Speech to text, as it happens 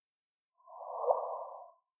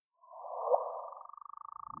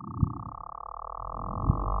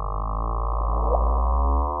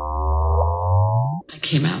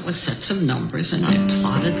came out with sets of numbers and I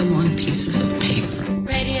plotted them on pieces of paper.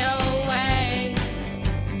 Radio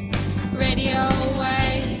waves, radio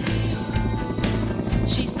waves.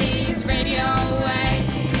 She sees radio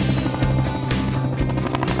waves,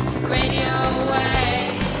 radio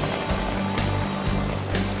waves.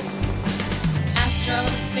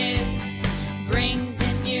 Astrophiz brings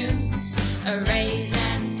the news. Arrays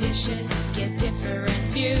and dishes give different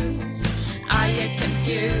views. Are you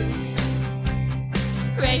confused?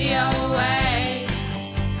 Radio waves,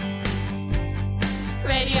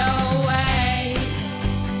 radio waves,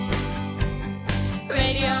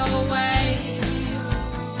 radio waves.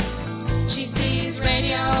 She sees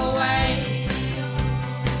radio waves.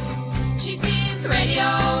 She sees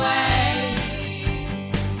radio waves.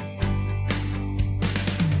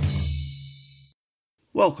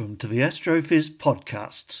 Welcome to the Astrophiz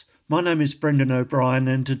podcasts. My name is Brendan O'Brien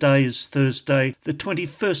and today is Thursday, the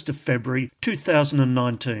 21st of February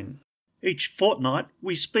 2019. Each fortnight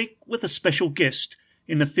we speak with a special guest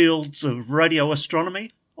in the fields of radio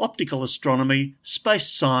astronomy, optical astronomy, space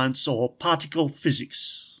science or particle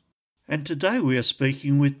physics. And today we are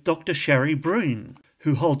speaking with Dr. Shari Breen,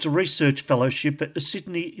 who holds a research fellowship at the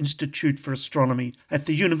Sydney Institute for Astronomy at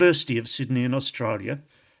the University of Sydney in Australia,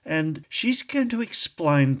 and she's going to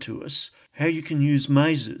explain to us how you can use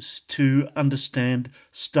masers to understand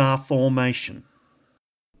star formation.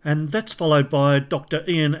 And that's followed by Dr.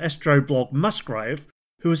 Ian Astroblog Musgrave,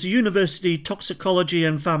 who is a university toxicology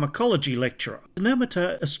and pharmacology lecturer, an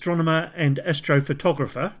amateur astronomer and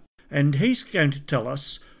astrophotographer, and he's going to tell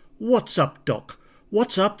us, what's up, Doc?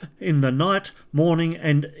 What's up in the night, morning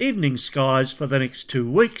and evening skies for the next 2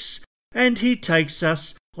 weeks? And he takes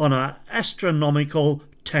us on an astronomical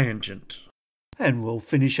tangent. And we'll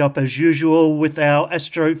finish up as usual with our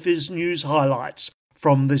Astrophiz news highlights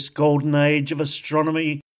from this golden age of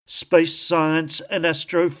astronomy, space science and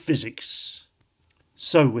astrophysics.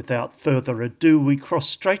 So without further ado, we cross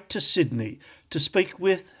straight to Sydney to speak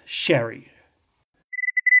with Shari.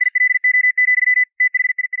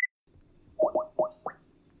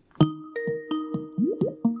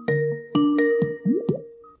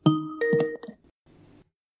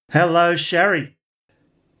 Hello, Shari.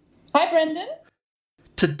 Hi, Brendan.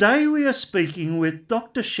 Today we are speaking with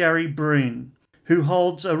Dr. Shari Breen, who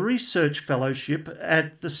holds a research fellowship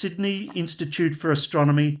at the Sydney Institute for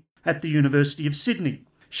Astronomy at the University of Sydney.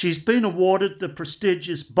 She's been awarded the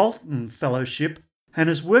prestigious Bolton Fellowship and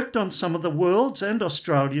has worked on some of the world's and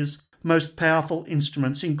Australia's most powerful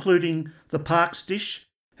instruments, including the Parkes dish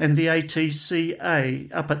and the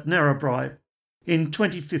ATCA up at Narrabri. In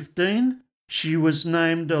 2015, she was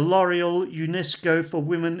named a L'Oreal UNESCO for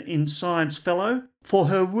Women in Science Fellow for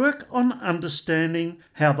her work on understanding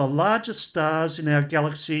how the largest stars in our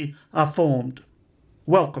galaxy are formed.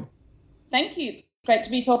 Welcome. Thank you. It's great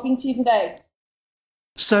to be talking to you today.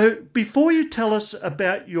 So, before you tell us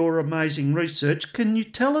about your amazing research, can you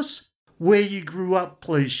tell us where you grew up,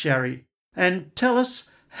 please, Shari? And tell us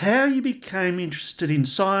how you became interested in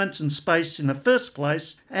science and space in the first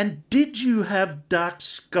place, and did you have dark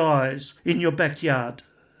skies in your backyard?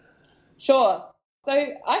 Sure. So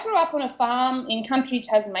I grew up on a farm in country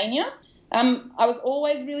Tasmania. I was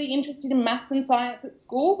always really interested in maths and science at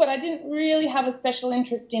school, but I didn't really have a special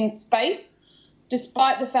interest in space,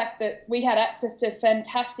 despite the fact that we had access to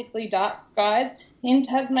fantastically dark skies in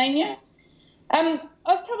Tasmania. I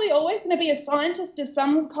was probably always going to be a scientist of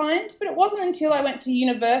some kind, but it wasn't until I went to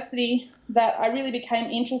university that I really became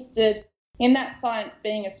interested in that science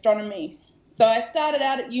being astronomy. So I started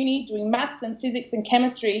out at uni doing maths and physics and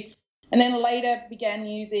chemistry, and then later began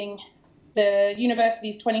using the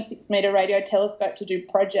university's 26-metre radio telescope to do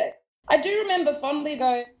projects. I do remember fondly,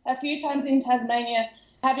 though, a few times in Tasmania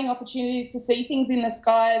having opportunities to see things in the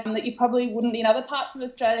skies that you probably wouldn't in other parts of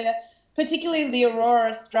Australia, particularly the aurora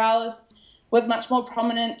australis was much more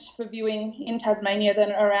prominent for viewing in Tasmania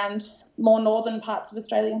than around more northern parts of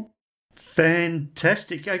Australia.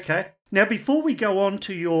 Fantastic. Okay. Now, before we go on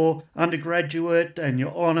to your undergraduate and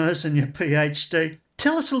your honours and your PhD,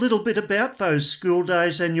 tell us a little bit about those school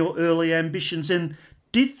days and your early ambitions, and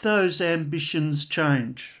did those ambitions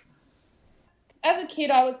change? As a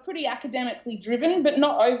kid, I was pretty academically driven, but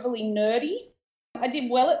not overly nerdy. I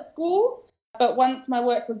did well at school, but once my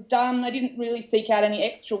work was done, I didn't really seek out any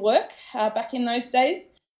extra work back in those days.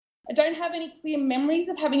 I don't have any clear memories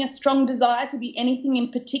of having a strong desire to be anything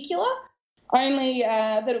in particular, only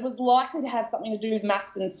that it was likely to have something to do with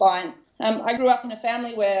maths and science. I grew up in a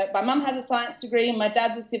family where my mum has a science degree and my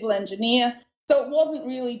dad's a civil engineer, so it wasn't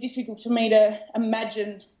really difficult for me to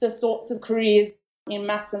imagine the sorts of careers in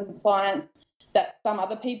maths and science that some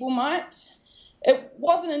other people might. It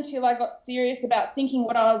wasn't until I got serious about thinking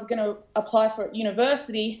what I was going to apply for at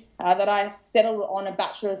university that I settled on a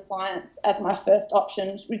Bachelor of Science as my first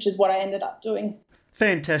option, which is what I ended up doing.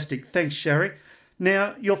 Fantastic. Thanks, Shari.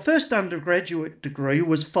 Now, your first undergraduate degree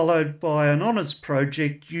was followed by an honours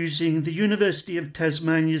project using the University of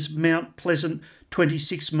Tasmania's Mount Pleasant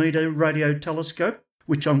 26-metre radio telescope,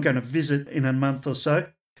 which I'm going to visit in a month or so,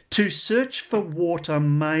 to search for water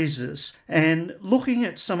mazes. And looking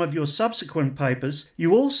at some of your subsequent papers,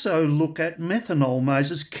 you also look at methanol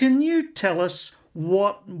mazes. Can you tell us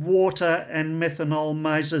what water and methanol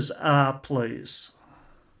mazes are, please?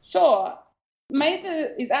 Sure.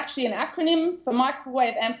 MASER is actually an acronym for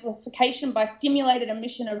microwave amplification by stimulated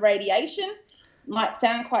emission of radiation. Might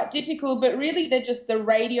sound quite difficult, but really they're just the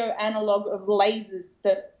radio analogue of lasers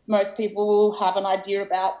that most people will have an idea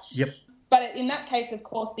about. Yep. But in that case, of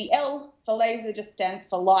course, the L for laser just stands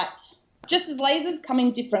for light. Just as lasers come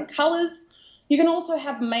in different colours, you can also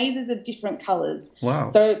have mazes of different colours. Wow.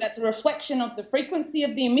 So that's a reflection of the frequency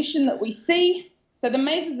of the emission that we see. So the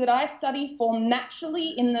mazes that I study form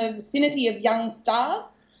naturally in the vicinity of young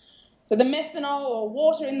stars. So the methanol or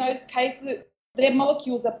water in those cases, their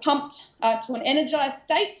molecules are pumped to an energised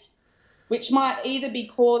state, which might either be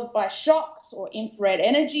caused by shocks or infrared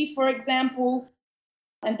energy, for example.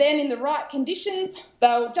 And then in the right conditions,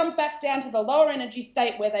 they'll jump back down to the lower energy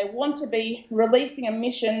state where they want to be, releasing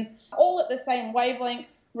emission all at the same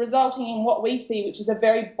wavelength, resulting in what we see, which is a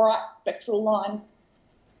very bright spectral line.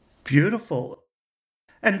 Beautiful.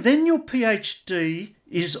 And then your PhD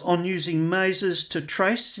is on using mazes to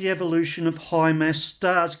trace the evolution of high-mass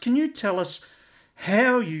stars. Can you tell us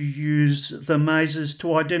how you use the mazes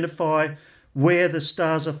to identify where the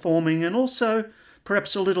stars are forming, and also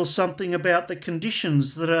perhaps a little something about the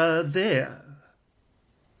conditions that are there?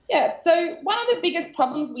 Yeah, so one of the biggest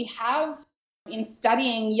problems we have in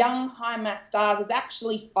studying young high-mass stars is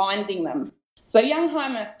actually finding them. So young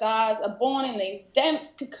high-mass stars are born in these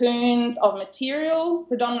dense cocoons of material,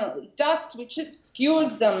 predominantly dust, which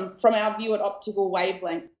obscures them from our view at optical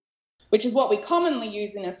wavelength, which is what we commonly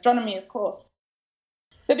use in astronomy, of course.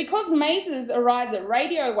 But because mazes arise at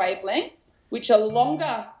radio wavelengths, which are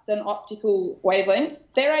longer than optical wavelengths,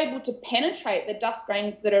 they're able to penetrate the dust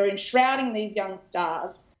grains that are enshrouding these young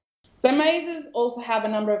stars. So mazes also have a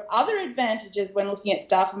number of other advantages when looking at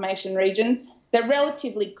star formation regions. They're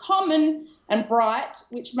relatively common and bright,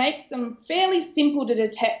 which makes them fairly simple to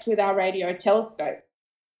detect with our radio telescope.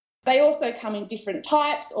 They also come in different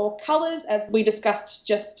types or colours, as we discussed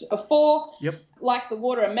just before, like the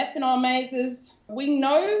water and methanol mazes. We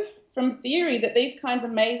know from theory that these kinds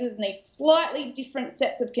of mazes need slightly different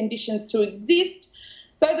sets of conditions to exist.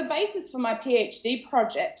 So the basis for my PhD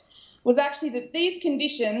project was actually that these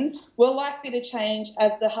conditions were likely to change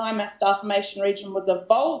as the high mass star formation region was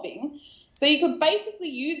evolving. So you could basically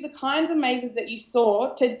use the kinds of mazes that you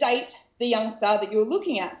saw to date the young star that you were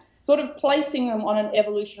looking at, sort of placing them on an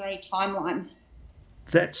evolutionary timeline.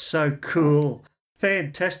 That's so cool.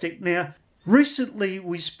 Fantastic. Now, recently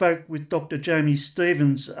we spoke with Dr. Jamie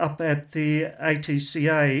Stevens up at the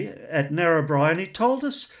ATCA at Narrabri, and he told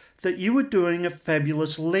us that you were doing a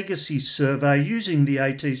fabulous legacy survey using the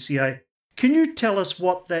ATCA. Can you tell us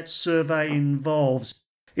what that survey involves?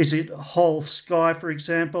 Is it whole sky, for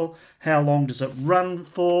example? How long does it run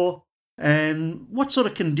for? And what sort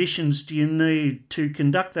of conditions do you need to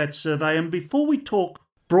conduct that survey? And before we talk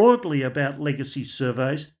broadly about legacy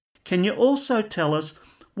surveys, can you also tell us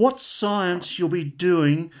what science you'll be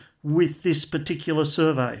doing with this particular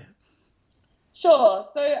survey? Sure.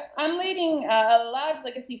 So I'm leading a large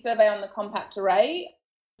legacy survey on the compact array,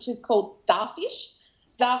 which is called STARFISH,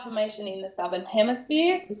 Star Formation in the Southern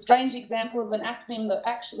Hemisphere. It's a strange example of an acronym that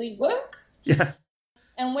actually works. Yeah.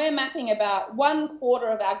 And we're mapping about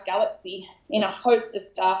 1/4 of our galaxy in a host of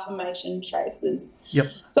star formation traces. Yep.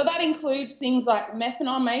 So that includes things like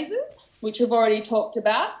methanol mazes, which we've already talked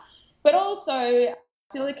about, but also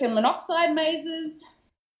silicon monoxide mazes,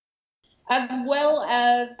 as well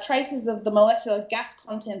as traces of the molecular gas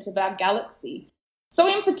content of our galaxy. So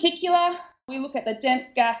in particular, we look at the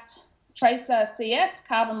dense gas tracer CS,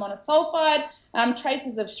 carbon monosulfide,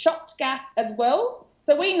 traces of shocked gas as well.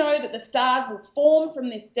 So we know that the stars will form from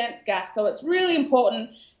this dense gas, so it's really important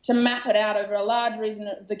to map it out over a large region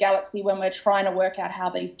of the galaxy when we're trying to work out how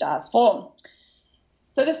these stars form.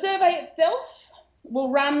 So the survey itself will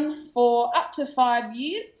run for up to 5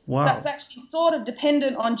 years. Wow. That's actually sort of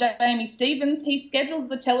dependent on Jamie Stevens. He schedules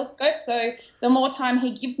the telescope, so the more time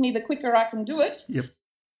he gives me, the quicker I can do it. Yep.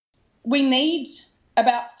 We need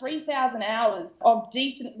about 3,000 hours of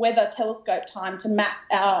decent weather telescope time to map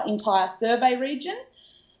our entire survey region.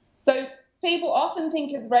 So people often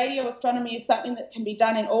think as radio astronomy is something that can be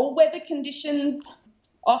done in all weather conditions.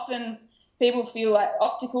 Often people feel like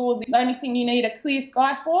optical is the only thing you need a clear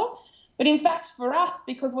sky for. But in fact, for us,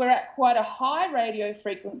 because we're at quite a high radio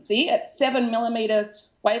frequency at 7 millimetres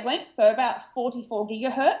wavelength, so about 44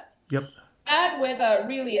 gigahertz, bad weather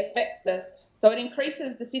really affects us. So it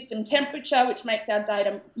increases the system temperature, which makes our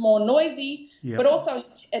data more noisy, but also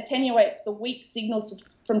attenuates the weak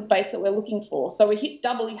signals from space that we're looking for. So we hit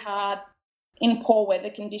doubly hard in poor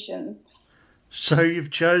weather conditions. So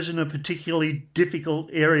you've chosen a particularly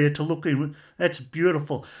difficult area to look in. That's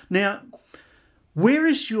beautiful. Now, where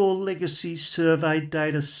is your legacy survey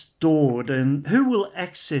data stored, and who will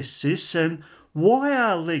access this, and why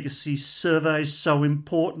are legacy surveys so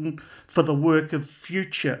important for the work of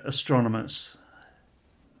future astronomers?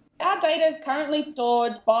 Our data is currently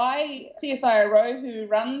stored by CSIRO, who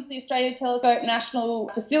runs the Australia Telescope National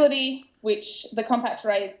Facility, which the compact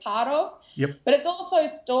array is part of. But it's also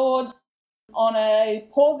stored on a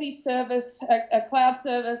Pawsey service, a cloud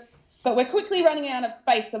service. But we're quickly running out of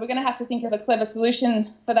space, so we're going to have to think of a clever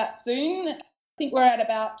solution for that soon. I think we're at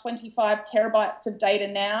about 25 terabytes of data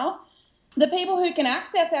now. The people who can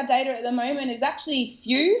access our data at the moment is actually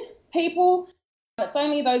few people. It's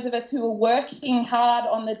only those of us who are working hard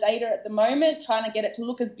on the data at the moment, trying to get it to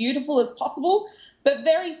look as beautiful as possible. But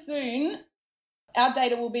very soon, our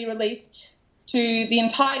data will be released to the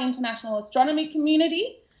entire international astronomy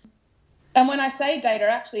community. And when I say data,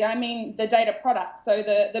 actually, I mean the data product. So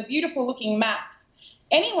the beautiful looking maps,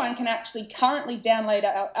 anyone can actually currently download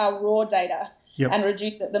our raw data and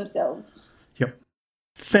reduce it themselves.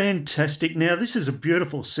 Fantastic. Now, this is a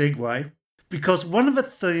beautiful segue, because one of the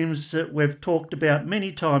themes that we've talked about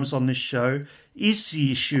many times on this show is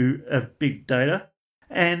the issue of big data.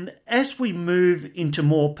 And as we move into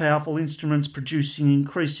more powerful instruments producing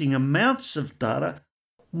increasing amounts of data,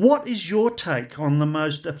 what is your take on the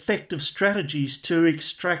most effective strategies to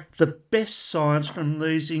extract the best science from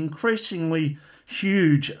these increasingly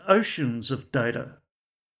huge oceans of data?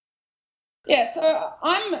 Yeah, so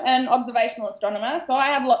I'm an observational astronomer, so I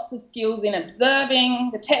have lots of skills in observing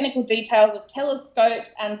the technical details of telescopes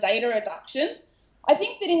and data reduction. I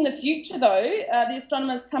think that in the future, though, the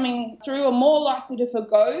astronomers coming through are more likely to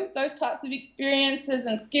forgo those types of experiences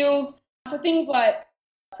and skills for things like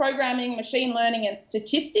programming, machine learning and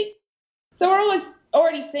statistics. So we're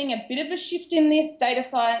already seeing a bit of a shift in this. Data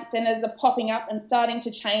science centres are popping up and starting to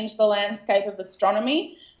change the landscape of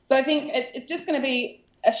astronomy. So I think it's just going to be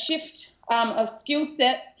a shift of skill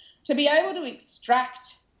sets to be able to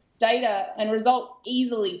extract data and results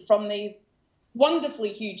easily from these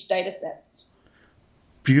wonderfully huge data sets.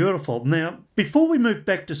 Beautiful. Now, before we move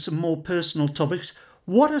back to some more personal topics,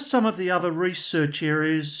 what are some of the other research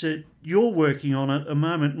areas that you're working on at the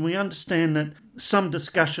moment? And we understand that some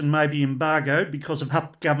discussion may be embargoed because of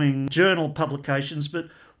upcoming journal publications, but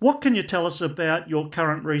what can you tell us about your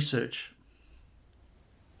current research?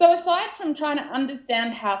 So aside from trying to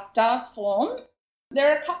understand how stars form,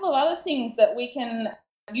 there are a couple of other things that we can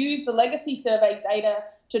use the legacy survey data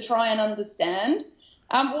to try and understand.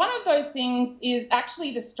 One of those things is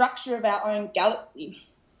actually the structure of our own galaxy.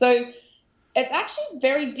 So it's actually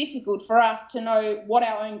very difficult for us to know what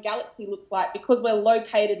our own galaxy looks like because we're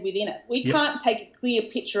located within it. We can't take a clear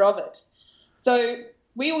picture of it. So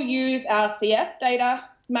we will use our CS data,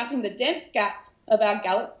 mapping the dense gas of our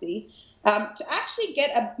galaxy, to actually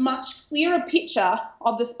get a much clearer picture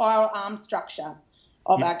of the spiral arm structure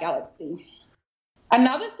of our galaxy.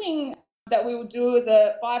 Another thing that we will do as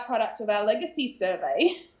a byproduct of our legacy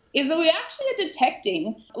survey is that we actually are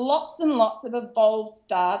detecting lots and lots of evolved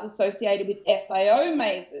stars associated with SAO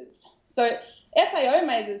mazes. So SAO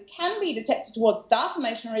mazes can be detected towards star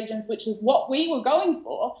formation regions, which is what we were going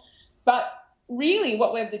for, but really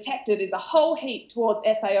what we've detected is a whole heap towards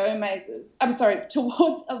SAO mazes.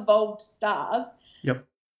 Towards evolved stars.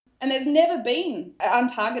 And there's never been an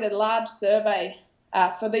untargeted large survey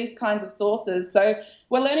for these kinds of sources. So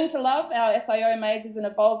we're learning to love our SAO mazes and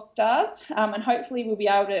evolved stars, and hopefully we'll be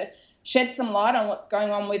able to shed some light on what's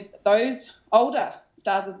going on with those older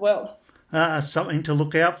stars as well. Something to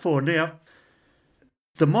look out for. Now,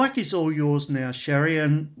 the mic is all yours now, Sherry,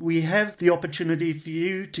 and we have the opportunity for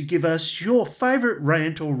you to give us your favourite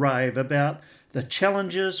rant or rave about the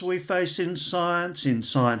challenges we face in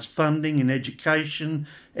science funding, in education,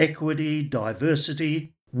 equity,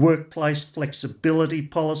 diversity, workplace flexibility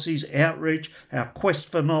policies, outreach, our quest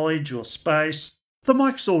for knowledge or space. The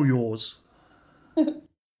mic's all yours.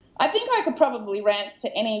 I think I could probably rant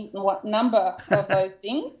to any number of those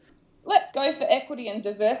things. Let's go for equity and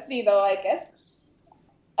diversity, though, I guess.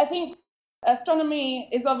 I think astronomy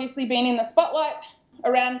has obviously been in the spotlight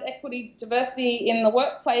around equity, diversity in the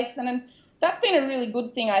workplace, and that's been a really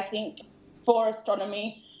good thing, I think, for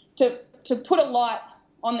astronomy to put a light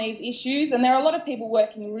on these issues. And there are a lot of people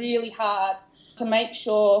working really hard to make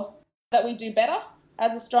sure that we do better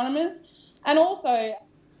as astronomers. And also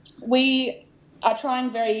we are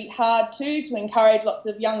trying very hard to encourage lots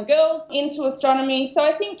of young girls into astronomy. So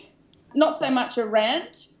I think not so much a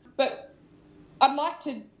rant, but I'd like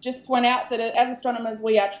to just point out that as astronomers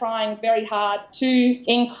we are trying very hard to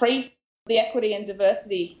increase the equity and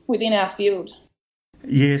diversity within our field.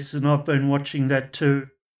 Yes, and I've been watching that too.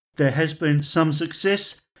 There has been some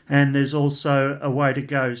success and there's also a way to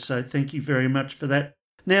go, so thank you very much for that.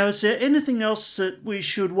 Now, is there anything else that we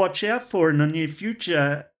should watch out for in the near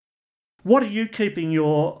future? What are you keeping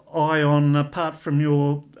your eye on apart from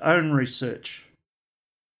your own research?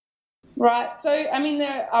 Right, so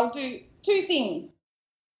I'll do two things.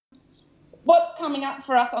 What's coming up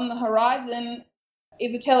for us on the horizon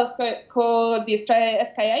is a telescope called the Australia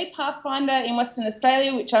SKA Pathfinder in Western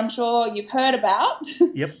Australia, which I'm sure you've heard about.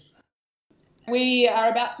 Yep. We are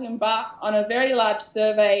about to embark on a very large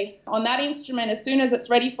survey on that instrument as soon as it's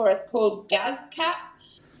ready for us, called GasCap.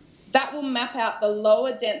 That will map out the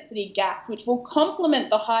lower density gas, which will complement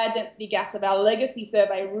the higher density gas of our legacy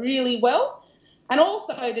survey really well, and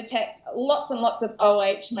also detect lots and lots of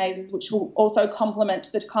OH mazes, which will also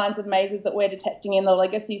complement the kinds of mazes that we're detecting in the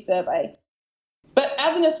legacy survey. But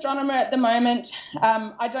as an astronomer at the moment,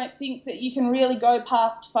 I don't think that you can really go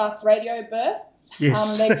past fast radio bursts.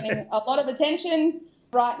 Yes. They're getting a lot of attention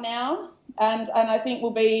right now, and I think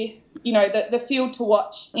will be, the field to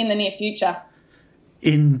watch in the near future.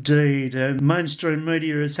 Indeed, and mainstream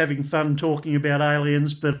media is having fun talking about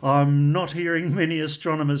aliens, but I'm not hearing many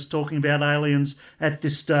astronomers talking about aliens at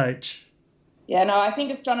this stage. Yeah, no, I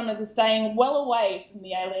think astronomers are staying well away from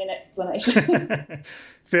the alien explanation.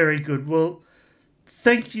 Very good. Well,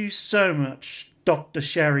 thank you so much, Dr.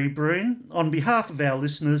 Shari Breen. On behalf of our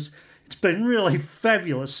listeners, it's been really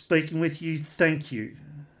fabulous speaking with you. Thank you.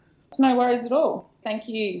 It's no worries at all. Thank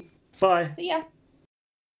you. Bye. See ya.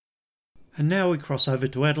 And now we cross over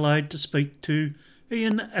to Adelaide to speak to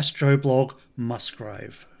Ian Astroblog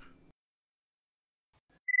Musgrave.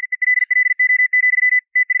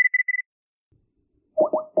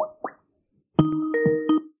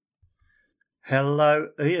 Hello,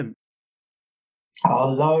 Ian.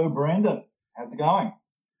 Hello, Brendan. How's it going?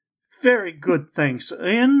 Very good, thanks,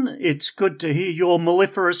 Ian. It's good to hear your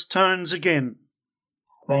mellifluous tones again.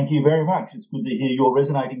 Thank you very much. It's good to hear your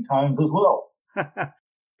resonating tones as well.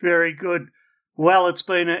 Very good. Well, it's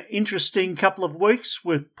been an interesting couple of weeks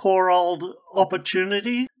with poor old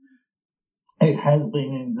Opportunity. It has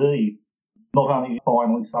been indeed. Not only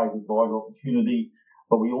finally saved by Opportunity,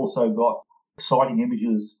 but we also got exciting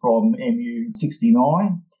images from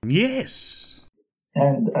MU-69. Yes.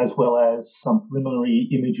 And as well as some preliminary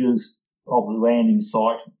images of the landing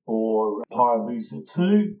site for Hayabusa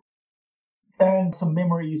 2, and some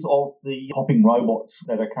memories of the hopping robots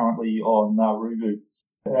that are currently on Nauru,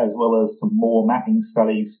 as well as some more mapping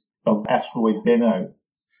studies of asteroid Bennu.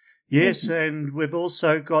 Yes, and we've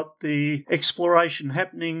also got the exploration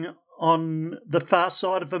happening on the far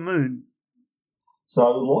side of the moon. So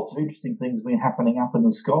lots of interesting things have been happening up in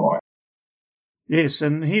the sky. Yes,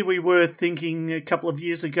 and here we were thinking a couple of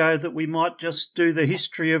years ago that we might just do the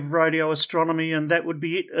history of radio astronomy and that would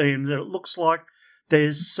be it, Ian. It looks like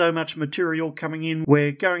there's so much material coming in.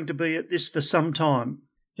 We're going to be at this for some time.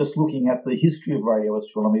 Just looking at the history of radio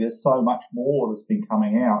astronomy, there's so much more that's been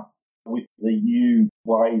coming out with the new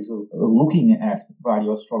ways of looking at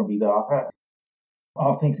radio astronomy data.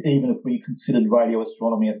 I think even if we considered radio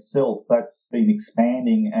astronomy itself, that's been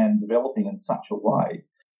expanding and developing in such a way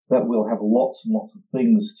that we'll have lots and lots of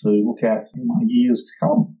things to look at in the years to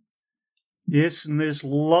come. Yes, and there's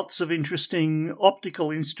lots of interesting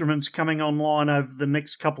optical instruments coming online over the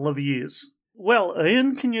next couple of years. Well,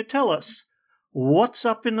 Ian, can you tell us what's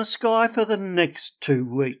up in the sky for the next 2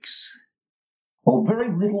 weeks? Well, very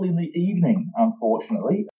little in the evening,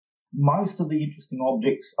 unfortunately. Most of the interesting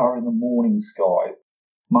objects are in the morning sky.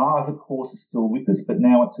 Mars, of course, is still with us, but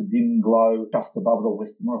now it's a dim glow just above the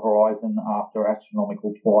western horizon after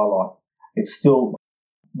astronomical twilight. It's still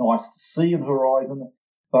nice to see the horizon,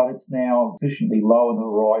 but it's now sufficiently low on the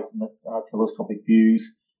horizon that telescopic views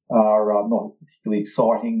are not particularly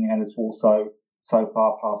exciting, and it's also so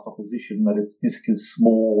far past opposition that its disk is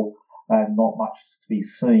small and not much to be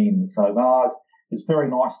seen. So Mars is very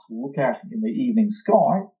nice to look at in the evening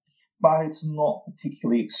sky, but it's not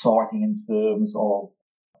particularly exciting in terms of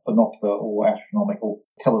binocular or astronomical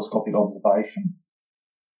telescopic observation.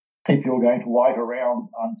 If you're going to wait around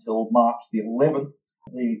until March the 11th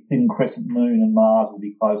The thin crescent moon and Mars will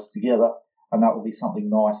be close together, and that will be something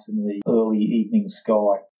nice in the early evening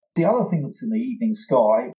sky. The other thing that's in the evening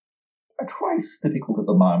sky, a trace difficult at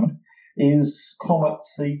the moment, is Comet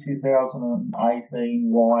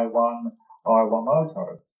C2018 Y1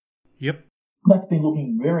 Iwamoto. Yep. That's been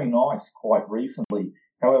looking very nice quite recently.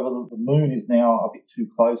 However, the moon is now a bit too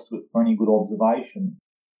close to it for any good observation.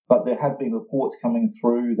 But there have been reports coming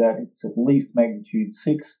through that it's at least magnitude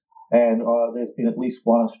 6, and there's been at least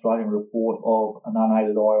one Australian report of an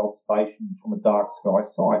unaided eye observation from a dark sky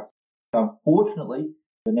site. Unfortunately,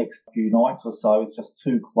 the next few nights or so is just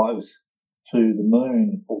too close to the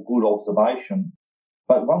moon for good observation.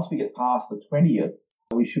 But once we get past the 20th,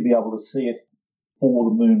 we should be able to see it before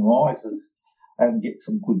the moon rises and get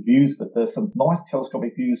some good views. But there's some nice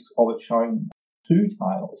telescopic views of it showing two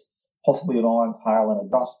tails, possibly an iron tail and a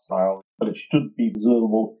dust tail, but it should be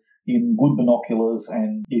observable in good binoculars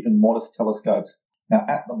and even modest telescopes. Now,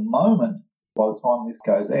 at the moment, by the time this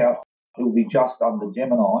goes out, it will be just under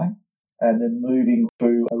Gemini and then moving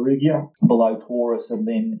through Auriga, below Taurus, and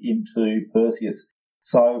then into Perseus.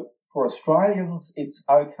 So for Australians, it's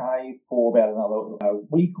okay for about another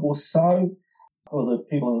week or so. For the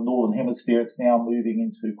people in the Northern Hemisphere, it's now moving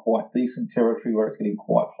into quite decent territory where it's getting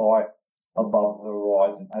quite high above the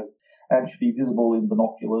horizon and should be visible in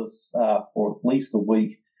binoculars for at least a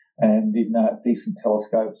week, and in decent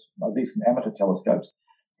telescopes, decent amateur telescopes,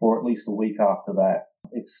 for at least a week after that.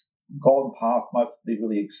 It's gone past most of the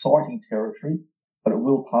really exciting territory, but it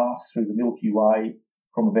will pass through the Milky Way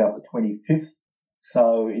from about the 25th,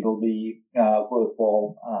 so it'll be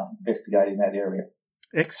worthwhile investigating that area.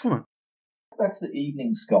 Excellent. That's the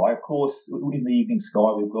evening sky. Of course, in the evening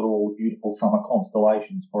sky, we've got all the beautiful summer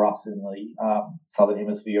constellations for us in the southern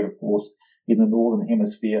hemisphere. Of course, in the northern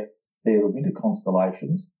hemisphere, they're the winter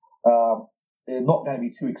constellations. They're not going to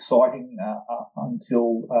be too exciting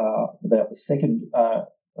until about the second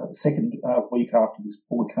week after this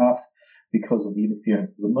broadcast because of the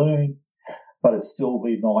interference of the moon. But it'd still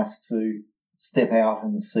be nice to step out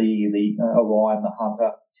and see the Orion, the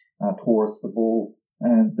Hunter, Taurus, the Bull,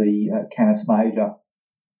 and the Canis Major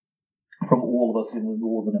from all of us in the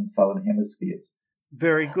northern and southern hemispheres.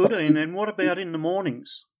 Very good, Ian. And what about in the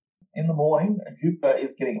mornings? In the morning, Jupiter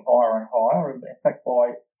is getting higher and higher. And in fact,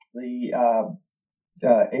 by the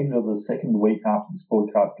end of the second week after this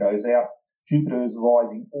broadcast goes out, Jupiter is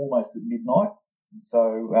rising almost at midnight.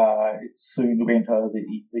 So it's soon to enter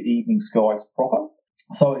the evening skies proper.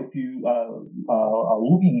 So if you are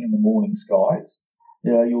looking in the morning skies,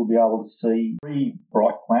 you'll be able to see three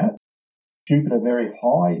bright planets. Jupiter very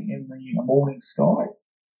high in the morning sky,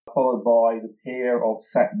 followed by the pair of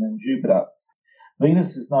Saturn and Jupiter.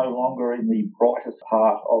 Venus is no longer in the brightest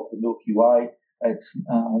part of the Milky Way. It's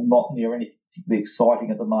not near anything particularly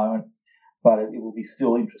exciting at the moment, but it will be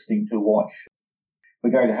still interesting to watch. We're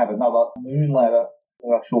going to have another moon ladder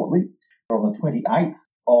shortly. On the 28th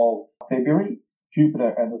of February,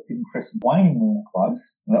 Jupiter and the thin crescent waning moon are close,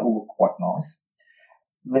 and that will look quite nice.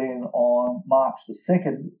 Then on March the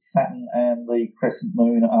 2nd, Saturn and the crescent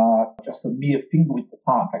moon are just a mere finger width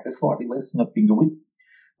apart. In fact, they're slightly less than a finger width.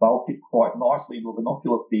 They'll fit quite nicely into a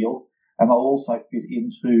binocular field, and they'll also fit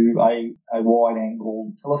into a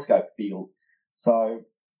wide-angle telescope field. So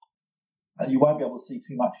you won't be able to see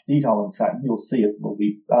too much detail in Saturn. You'll see it will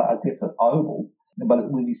be a definite oval, but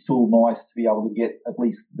it will be still nice to be able to get at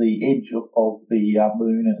least the edge of the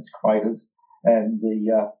moon and its craters and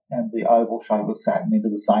the oval shape of Saturn into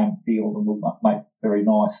the same field, and will make it very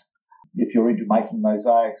nice. If you're into making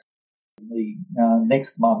mosaics, the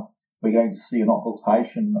next month we're going to see an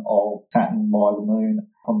occultation of Saturn by the moon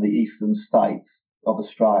from the eastern states of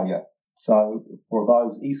Australia. So for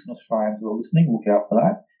those eastern Australians who are listening, look out for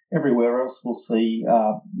that. Everywhere else we'll see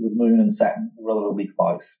the moon and Saturn relatively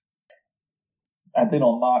close. And then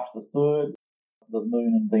on March the 3rd, the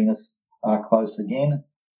moon and Venus are close again.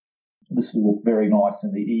 This will look very nice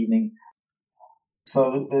in the evening.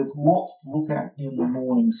 So there's lots to look at in the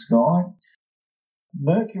morning sky.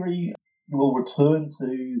 Mercury will return to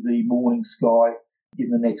the morning sky in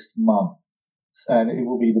the next month, and it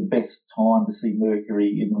will be the best time to see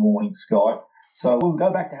Mercury in the morning sky. So we'll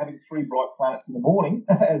go back to having three bright planets in the morning.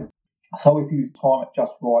 So if you time it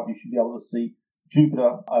just right, you should be able to see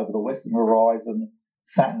Jupiter over the western horizon,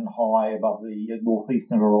 Saturn high above the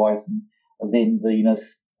northeastern horizon, then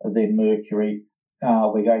Venus, then Mercury.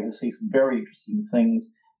 We're going to see some very interesting things.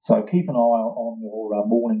 So keep an eye on your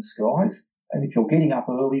morning skies. And if you're getting up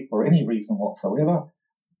early for any reason whatsoever,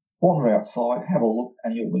 wander outside, have a look,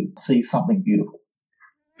 and you'll see something beautiful.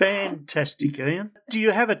 Fantastic, Ian. Do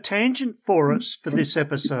you have a tangent for us for this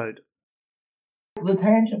episode? The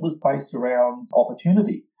tangent was based around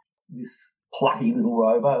Opportunity, this plucky little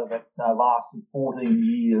rover that lasted 14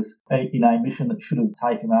 years in a mission that should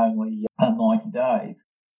have taken only 90 days.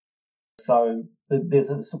 So there's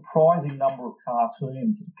a surprising number of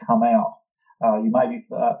cartoons that have come out. You may be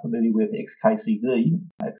familiar with XKCD.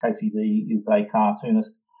 XKCD is a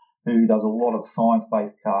cartoonist who does a lot of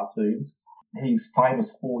science-based cartoons. He's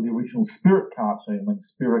famous for the original Spirit cartoon. When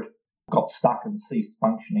Spirit got stuck and ceased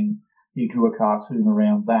functioning, he drew a cartoon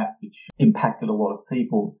around that, which impacted a lot of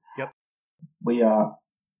people. Yep. We are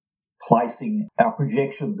placing our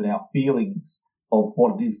projections and our feelings of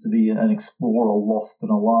what it is to be an explorer lost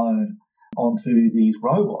and alone onto these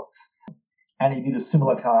robots. And he did a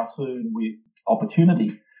similar cartoon with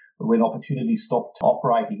Opportunity. When Opportunity stopped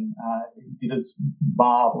operating, he did a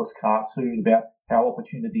marvellous cartoon about how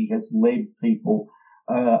Opportunity has led people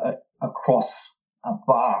across a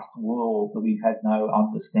vast world that we've had no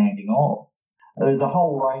understanding of. There's a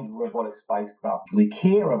whole range of robotic spacecraft we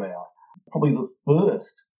care about. Probably the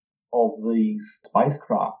first of these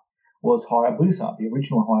spacecraft was Hayabusa, the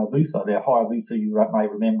original Hayabusa. Now, Hayabusa, you may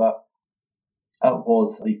remember,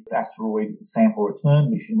 was the asteroid sample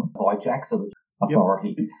return mission by JAXA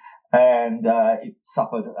authority. Yep. And it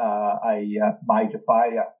suffered a major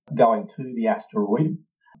failure going to the asteroid,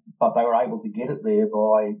 but they were able to get it there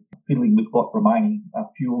by fiddling with what remaining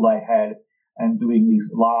fuel they had and doing these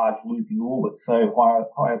large looping orbits. So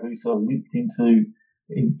Hayabusa limped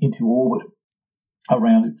into orbit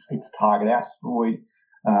around its target asteroid,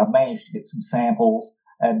 managed to get some samples,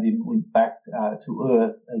 and then limped back to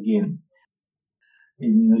Earth again.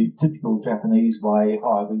 In the typical Japanese way,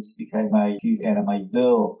 Hayabusa became a cute anime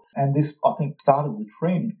girl. And this, I think, started the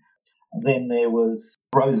trend. And then there was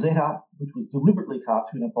Rosetta, which was deliberately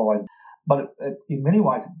cartoonified, but in many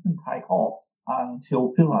ways it didn't take off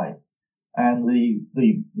until Philae. And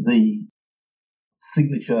the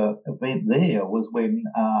signature event there was when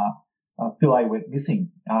Philae went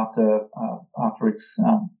missing after its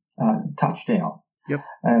touchdown. Yep.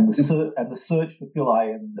 And the search for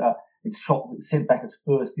Philae, and it sent back its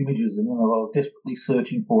first images, and then they were desperately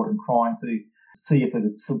searching for it and trying to see if it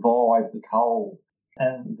had survived the cold.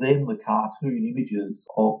 And then the cartoon images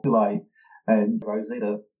of Philae and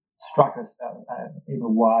Rosetta struck us in a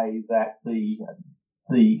way that the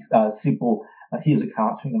simple here's a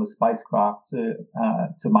cartoon of a spacecraft to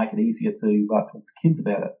make it easier to talk to kids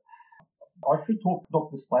about it. I should talk to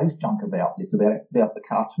Dr. Space Junk about this, about the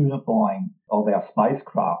cartoonifying of our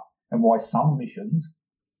spacecraft and why some missions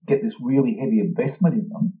get this really heavy investment in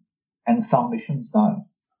them and some missions don't.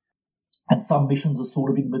 And some missions are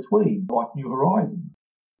sort of in between, like New Horizons.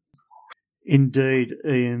 Indeed,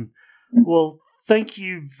 Ian. Well, thank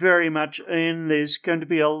you very much, Ian. There's going to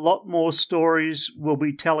be a lot more stories we'll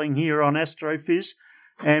be telling here on Astrophiz,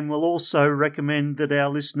 and we'll also recommend that our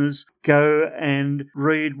listeners go and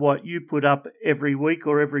read what you put up every week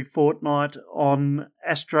or every fortnight on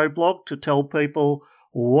Astroblog to tell people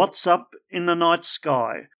what's up in the night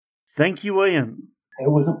sky. Thank you, Ian. It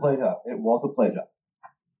was a pleasure. It was a pleasure.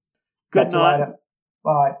 Good night.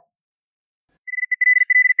 Bye.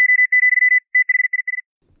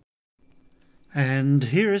 And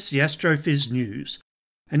here is the Astrophiz news.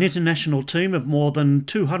 An international team of more than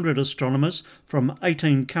 200 astronomers from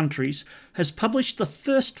 18 countries has published the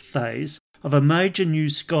first phase of a major new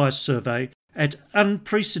sky survey at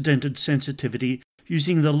unprecedented sensitivity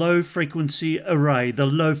using the low-frequency array, the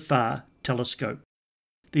LOFAR telescope.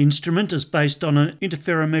 The instrument is based on an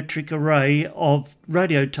interferometric array of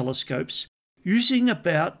radio telescopes using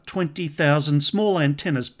about 20,000 small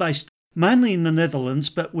antennas based mainly in the Netherlands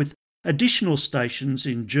but with additional stations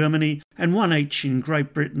in Germany and one each in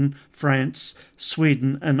Great Britain, France,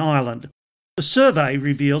 Sweden and Ireland. The survey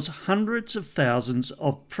reveals hundreds of thousands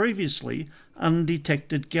of previously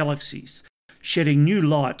undetected galaxies, shedding new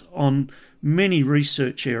light on many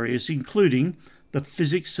research areas including the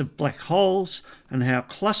physics of black holes and how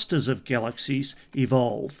clusters of galaxies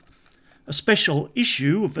evolve. A special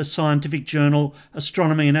issue of the scientific journal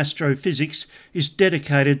Astronomy and Astrophysics is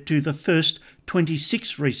dedicated to the first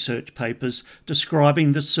 26 research papers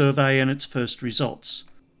describing the survey and its first results.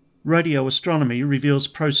 Radio astronomy reveals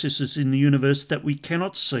processes in the universe that we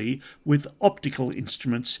cannot see with optical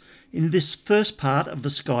instruments. In this first part of the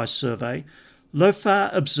Sky Survey, LOFAR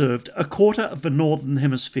observed a quarter of the northern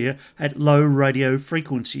hemisphere at low radio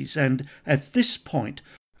frequencies, and at this point,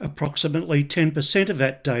 approximately 10% of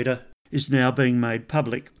that data is now being made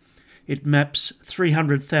public. It maps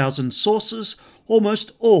 300,000 sources,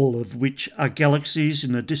 almost all of which are galaxies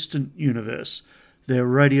in a distant universe. Their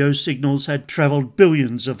radio signals had travelled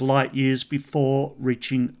billions of light years before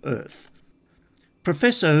reaching Earth.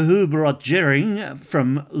 Professor Hubert Gering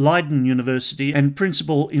from Leiden University and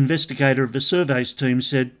principal investigator of the surveys team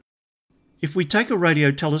said, "If we take a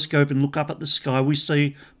radio telescope and look up at the sky, we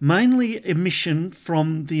see mainly emission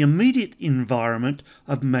from the immediate environment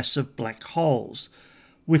of massive black holes.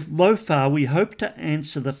 With LOFAR, we hope to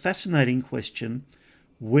answer the fascinating question,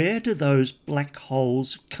 where do those black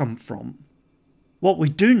holes come from? What we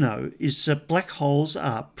do know is that black holes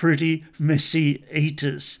are pretty messy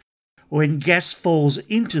eaters. When gas falls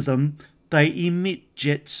into them, they emit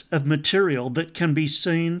jets of material that can be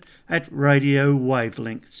seen at radio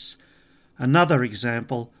wavelengths. Another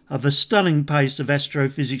example of a stunning pace of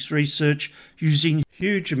astrophysics research using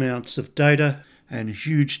huge amounts of data and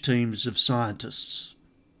huge teams of scientists.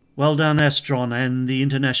 Well done, Astron and the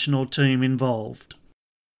international team involved."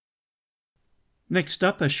 Next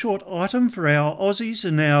up, a short item for our Aussies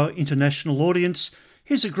and our international audience.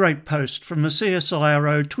 Here's a great post from the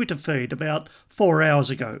CSIRO Twitter feed about 4 hours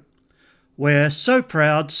ago. "We're so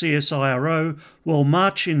proud CSIRO will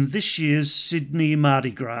march in this year's Sydney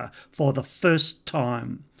Mardi Gras for the first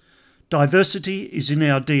time. Diversity is in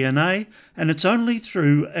our DNA, and it's only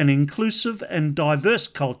through an inclusive and diverse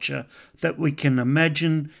culture that we can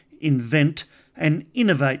imagine, invent and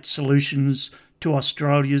innovate solutions to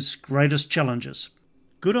Australia's greatest challenges.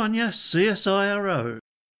 Good on ya, CSIRO."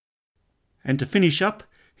 And to finish up,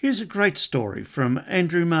 here's a great story from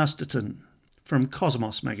Andrew Masterton from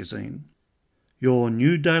Cosmos magazine. Your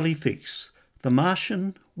new daily fix, the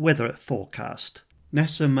Martian weather forecast.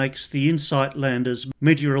 NASA makes the InSight lander's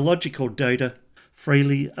meteorological data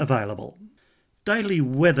freely available. Daily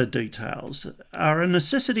weather details are a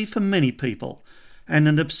necessity for many people and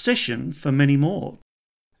an obsession for many more.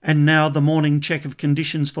 And now the morning check of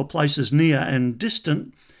conditions for places near and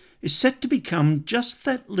distant is set to become just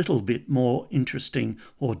that little bit more interesting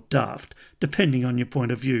or daft, depending on your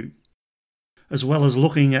point of view. As well as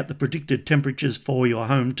looking at the predicted temperatures for your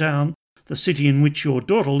hometown, the city in which your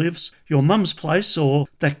daughter lives, your mum's place, or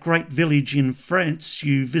that great village in France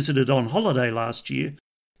you visited on holiday last year,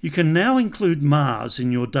 you can now include Mars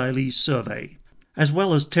in your daily survey. As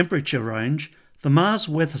well as temperature range, the Mars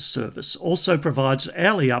Weather Service also provides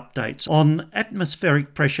hourly updates on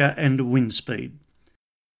atmospheric pressure and wind speed.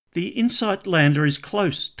 The InSight lander is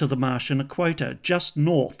close to the Martian equator, just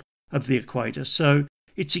north of the equator, so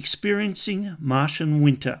it's experiencing Martian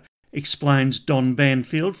winter, explains Don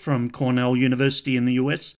Banfield from Cornell University in the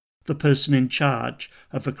US, the person in charge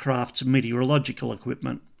of the craft's meteorological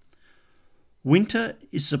equipment. Winter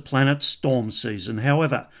is the planet's storm season.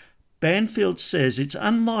 However, Banfield says it's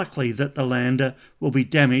unlikely that the lander will be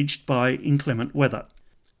damaged by inclement weather.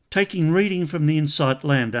 Taking reading from the InSight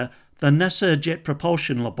lander, the NASA Jet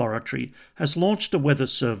Propulsion Laboratory has launched a weather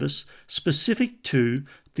service specific to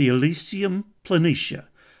the Elysium Planitia,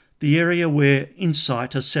 the area where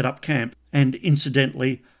InSight has set up camp, and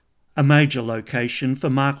incidentally, a major location for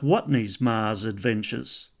Mark Watney's Mars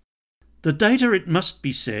adventures. The data, it must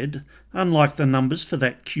be said, unlike the numbers for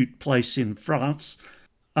that cute place in France,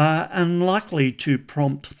 are unlikely to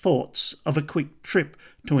prompt thoughts of a quick trip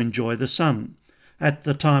to enjoy the sun. At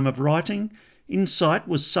the time of writing, InSight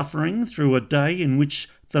was suffering through a day in which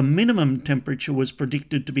the minimum temperature was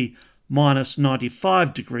predicted to be minus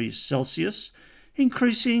 95 degrees Celsius,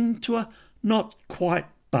 increasing to a not quite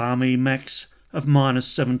balmy max of minus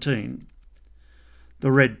 17.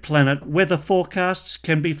 The Red Planet weather forecasts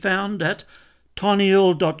can be found at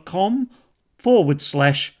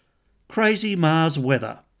tinyurl.com/Crazy Mars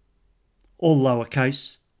Weather. All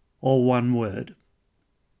lowercase, all one word.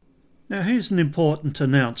 Now here's an important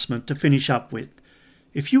announcement to finish up with.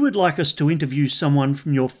 If you would like us to interview someone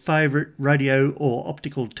from your favourite radio or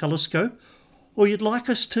optical telescope, or you'd like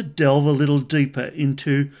us to delve a little deeper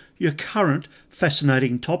into your current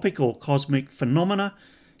fascinating topic or cosmic phenomena,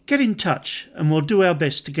 get in touch and we'll do our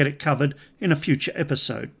best to get it covered in a future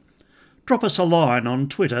episode. Drop us a line on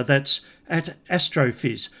Twitter, that's at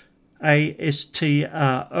Astrophiz, ASTROPHIZ,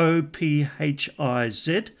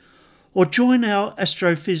 or join our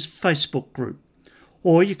Astrophiz Facebook group.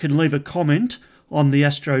 Or you can leave a comment on the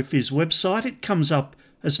Astrophiz website. It comes up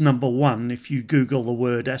as number 1 if you Google the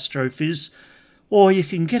word Astrophiz. Or you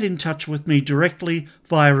can get in touch with me directly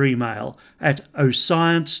via email at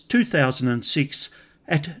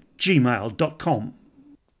oscience2006@gmail.com.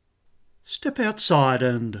 Step outside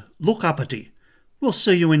and look uppity. We'll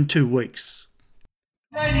see you in 2 weeks.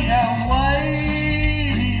 Radio